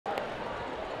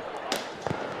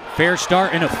Fair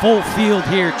start and a full field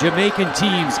here. Jamaican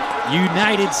teams,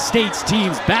 United States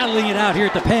teams battling it out here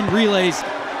at the Penn Relays.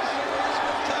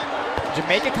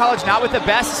 Jamaica College not with the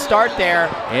best start there.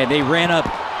 And they ran up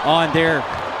on their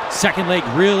second leg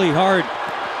really hard.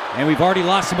 And we've already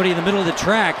lost somebody in the middle of the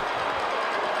track.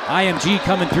 IMG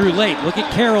coming through late. Look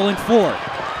at Carroll in 4.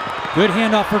 Good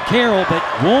handoff for Carroll, but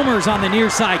Wolmer's on the near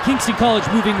side. Kingston College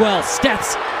moving well.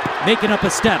 Stets making up a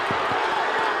step.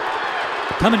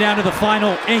 Coming down to the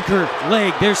final anchor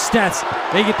leg. There's Stets.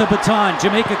 They get the baton.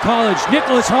 Jamaica College.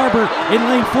 Nicholas Harbor in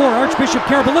lane 4. Archbishop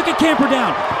Carroll. But look at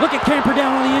Camperdown. Look at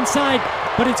Camperdown on the inside.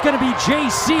 But it's going to be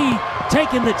JC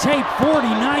taking the tape.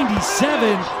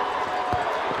 40-97.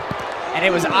 And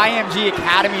it was IMG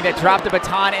Academy that dropped the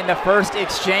baton in the first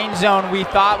exchange zone. We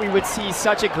thought we would see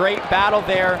such a great battle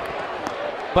there,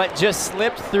 but just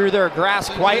slipped through their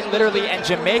grasp quite literally, and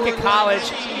Jamaica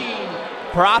College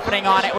profiting on it.